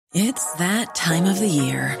It's that time of the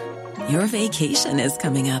year. Your vacation is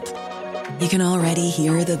coming up. You can already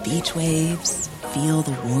hear the beach waves, feel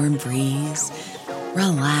the warm breeze,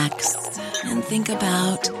 relax, and think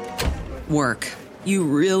about work. You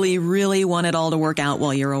really, really want it all to work out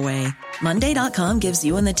while you're away. Monday.com gives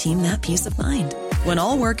you and the team that peace of mind. When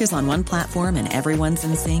all work is on one platform and everyone's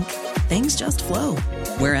in sync, things just flow.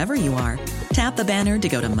 Wherever you are, tap the banner to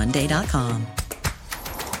go to Monday.com.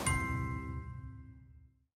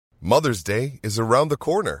 Mother's Day is around the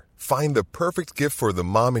corner. Find the perfect gift for the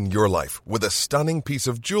mom in your life with a stunning piece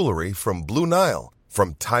of jewelry from Blue Nile.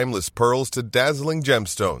 From timeless pearls to dazzling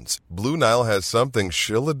gemstones, Blue Nile has something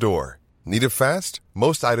she'll adore. Need it fast?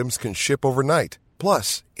 Most items can ship overnight.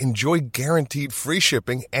 Plus, enjoy guaranteed free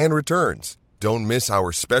shipping and returns. Don't miss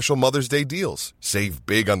our special Mother's Day deals. Save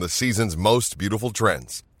big on the season's most beautiful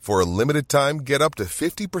trends. For a limited time, get up to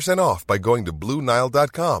 50% off by going to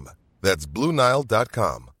BlueNile.com. That's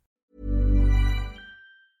BlueNile.com.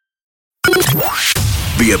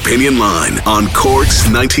 The Opinion Line on Cork's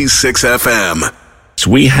 96 FM.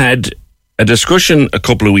 So we had a discussion a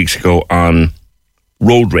couple of weeks ago on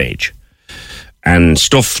road rage and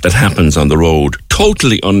stuff that happens on the road,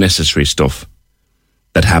 totally unnecessary stuff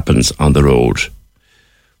that happens on the road.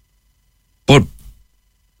 But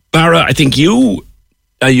Barra, I think you're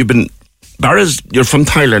from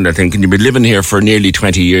Thailand, I think, and you've been living here for nearly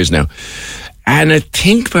 20 years now. And I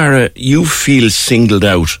think, Barra, you feel singled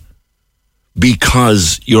out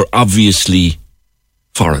because you're obviously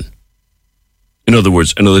foreign. In other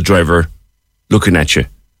words, another driver looking at you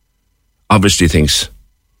obviously thinks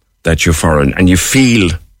that you're foreign and you feel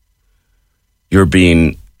you're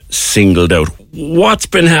being singled out. What's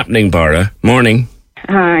been happening, Barra? Morning.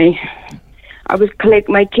 Hi. I was collect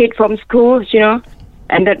my kid from school,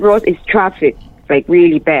 and that road is traffic, like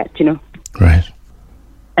really bad, Right.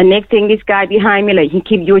 And next thing, this guy behind me, he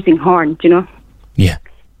keep using horn, Yeah.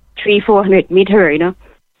 300-400 meter,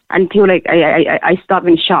 until I stop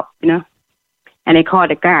and shop, and I call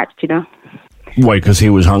the guards, Why? Because he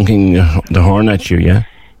was honking the horn at you, yeah?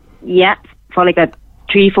 Yeah, for a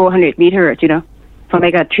 300-400 meter, for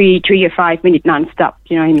a 3 or 5 minute non-stop,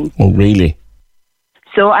 you know what I mean? Oh, really?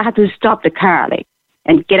 So I had to stop the car,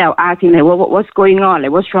 and get out asking, what's going on?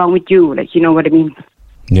 What's wrong with you? You know what I mean?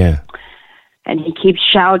 Yeah. And he keeps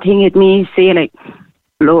shouting at me, saying,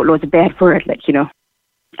 loads of bad words,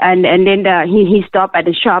 And then he stopped at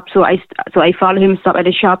the shop, so I follow him, stop at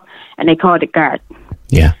the shop, and I call the guard.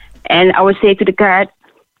 Yeah. And I would say to the guard,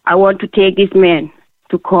 I want to take this man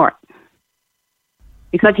to court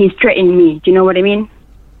because he's threatening me. Do you know what I mean?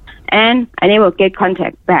 And I never get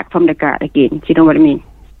contact back from the guard again. Do you know what I mean?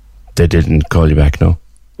 They didn't call you back, no?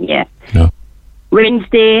 Yeah. No.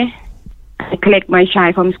 Wednesday, I collect my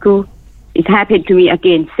child from school. It happened to me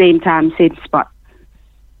again, same time, same spot.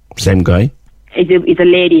 Same guy? It's a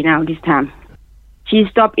lady now this time. She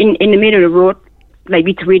stopped in the middle of the road,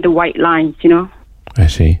 between the white lines, I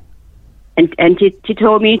see. And she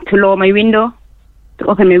told me to lower my window, to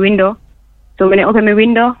open my window. So when I opened my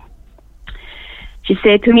window, she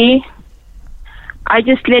said to me, I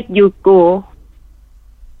just let you go.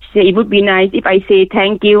 She said it would be nice if I say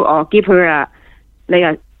thank you or give her a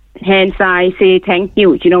hand sign, say thank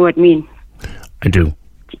you. Do you know what I mean? I do.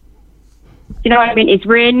 You know what I mean? It's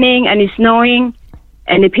raining and it's snowing,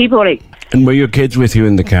 and the people And were your kids with you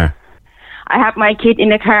in the car? I have my kid in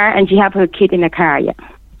the car, and she have her kid in the car, yeah.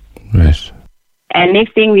 Right. And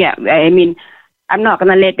next thing, I'm not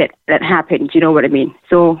gonna let that happen. Do you know what I mean?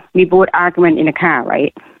 So we both arguing in the car,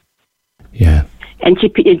 right? Yeah. And she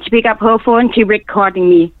pick up her phone. She recording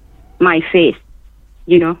me, my face,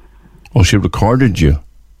 Oh, she recorded you?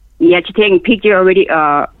 Yeah, she taking picture already.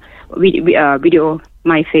 Video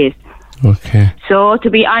my face. Okay. So,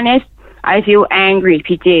 to be honest, I feel angry,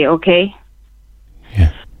 PJ, okay?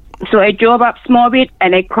 Yeah. So I drove up small bit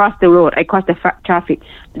and I crossed the road. I crossed the traffic.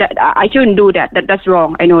 I shouldn't do that. That's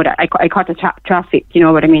wrong. I know that. I crossed the traffic. You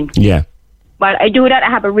know what I mean? Yeah. But I do that. I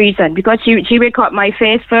have a reason. Because she recorded my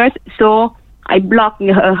face first, so I blocked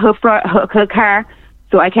her car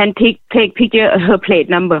so I can take picture of her plate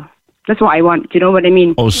number. That's what I want. Do you know what I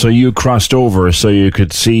mean? Oh, so you crossed over so you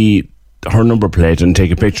could see her number plate and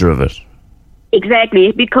take a picture of it?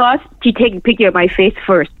 Exactly, because she taking picture of my face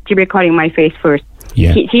first. She recording my face first.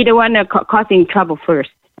 Yeah. She the one causing trouble first.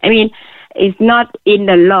 I mean, it's not in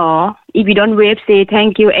the law. If you don't wave, say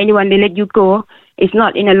thank you, anyone, they let you go. It's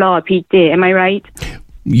not in the law, PJ. Am I right?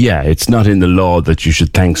 Yeah, it's not in the law that you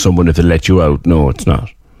should thank someone if they let you out. No, it's not.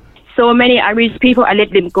 So many Irish people, I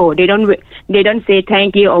let them go. They don't say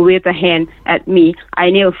thank you or wave a hand at me. I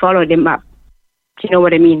never follow them up. Do you know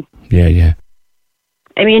what I mean? Yeah.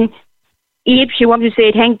 I mean, if she wants to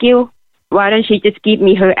say thank you, why don't she just give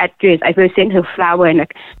me her address? I will send her flower and a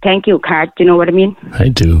thank you card. You know what I mean? I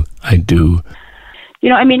do. You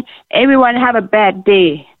know, I mean, everyone have a bad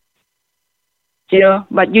day. You know,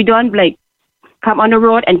 but you don't like come on the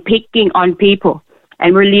road and picking on people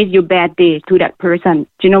and release your bad day to that person.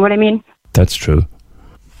 Do you know what I mean? That's true.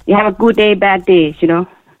 You have a good day, bad days, you know.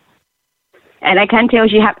 And I can tell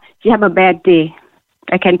she have a bad day.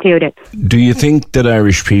 I can tell that. Do you think that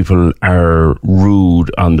Irish people are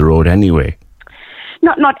rude on the road anyway?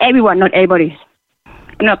 Not everyone, not everybody.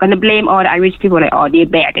 I'm not going to blame all the Irish people like, oh, they're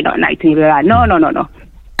bad, they're not nice to me. No.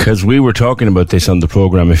 Because we were talking about this on the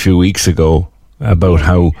programme a few weeks ago, about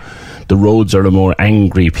how the roads are a more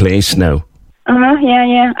angry place now.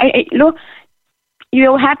 Yeah. Look, it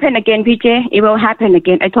will happen again, PJ. It will happen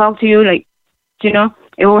again. I talk to you like, you know,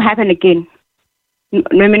 it will happen again.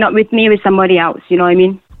 Maybe not with me, with somebody else, you know what I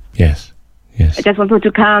mean? Yes. I just want you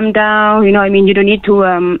to calm down, you know what I mean? You don't need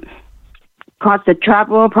to cause the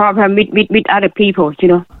problem with other people, you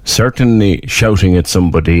know? Certainly shouting at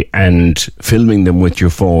somebody and filming them with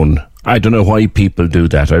your phone. I don't know why people do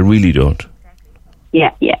that. I really don't.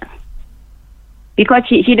 Yeah. Because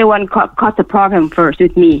she the one caused the problem first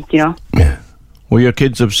with me, you know? Yeah. Were your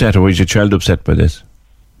kids upset or was your child upset by this?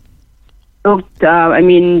 Look, I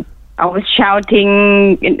mean, I was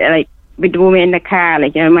shouting like with the woman in the car,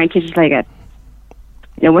 like, you know, my kids like,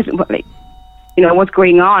 what's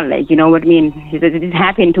going on, like, you know what I mean? This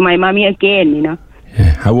happened to my mommy again, you know.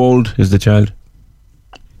 Yeah. How old is the child?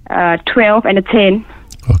 12 and 10.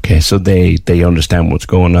 Okay, so they understand what's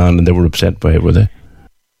going on and they were upset by it, were they?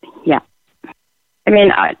 Yeah. I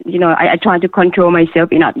mean, I tried to control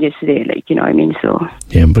myself enough yesterday, like, you know what I mean, so.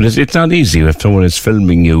 Yeah, but it's not easy if someone is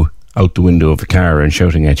filming you out the window of a car and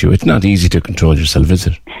shouting at you. It's not easy to control yourself, is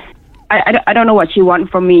it? I don't know what she wants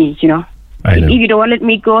from me, you know. I know. If you don't want to let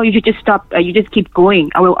me go, you should just stop. You just keep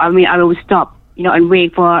going. I will stop, you know, and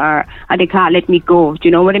wait for her at the car. Let me go. Do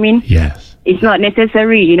you know what I mean? Yes. It's not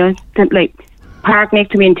necessary, you know, to, like, park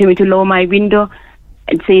next to me and tell me to lower my window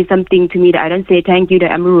and say something to me that I don't say thank you,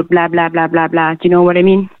 that I'm rude, blah, blah, blah, blah, blah. Do you know what I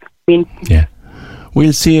mean? Yeah.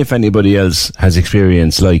 We'll see if anybody else has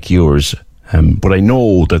experience like yours. But I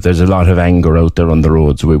know that there's a lot of anger out there on the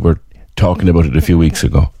roads. We were talking about it a few weeks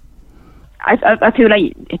ago. I feel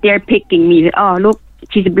like they're picking me. Oh, look,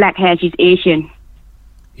 she's black hair, she's Asian.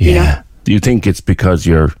 Yeah. You know? Do you think it's because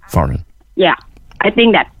you're foreign? Yeah, I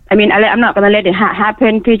think that. I mean, I'm not going to let it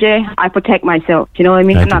happen, PJ. I protect myself. You know what I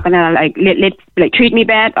mean? I'm not going to, like, let treat me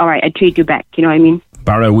bad. All right, I treat you back. You know what I mean?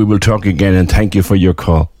 Barra, we will talk again, and thank you for your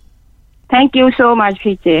call. Thank you so much,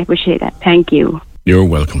 PJ. Appreciate that. Thank you. You're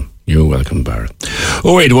welcome. You're welcome, Barra.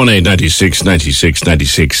 0818 96 96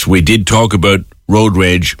 96. We did talk about road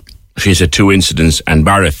rage. She said 2 incidents, and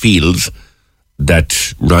Barra feels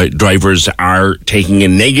that drivers are taking a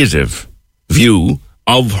negative view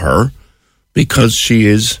of her because she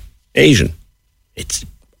is Asian.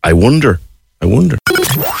 I wonder.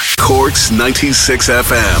 Cork's 96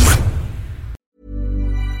 FM.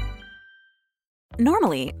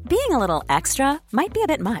 Normally, being a little extra might be a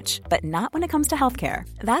bit much, but not when it comes to healthcare.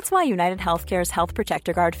 That's why United Healthcare's Health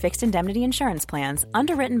Protector Guard fixed indemnity insurance plans,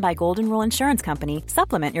 underwritten by Golden Rule Insurance Company,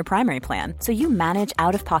 supplement your primary plan so you manage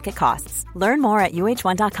out-of-pocket costs. Learn more at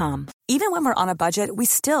uh1.com. Even when we're on a budget, we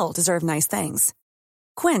still deserve nice things.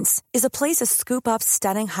 Quince is a place to scoop up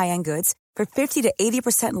stunning high-end goods for 50 to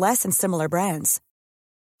 80% less than similar brands.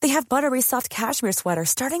 They have buttery soft cashmere sweaters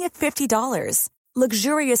starting at $50,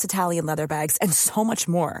 luxurious Italian leather bags, and so much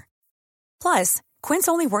more. Plus, Quince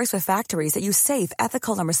only works with factories that use safe,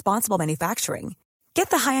 ethical, and responsible manufacturing. Get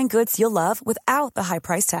the high-end goods you'll love without the high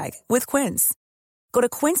price tag with Quince. Go to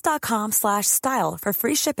quince.com/style for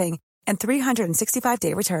free shipping and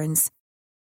 365-day returns.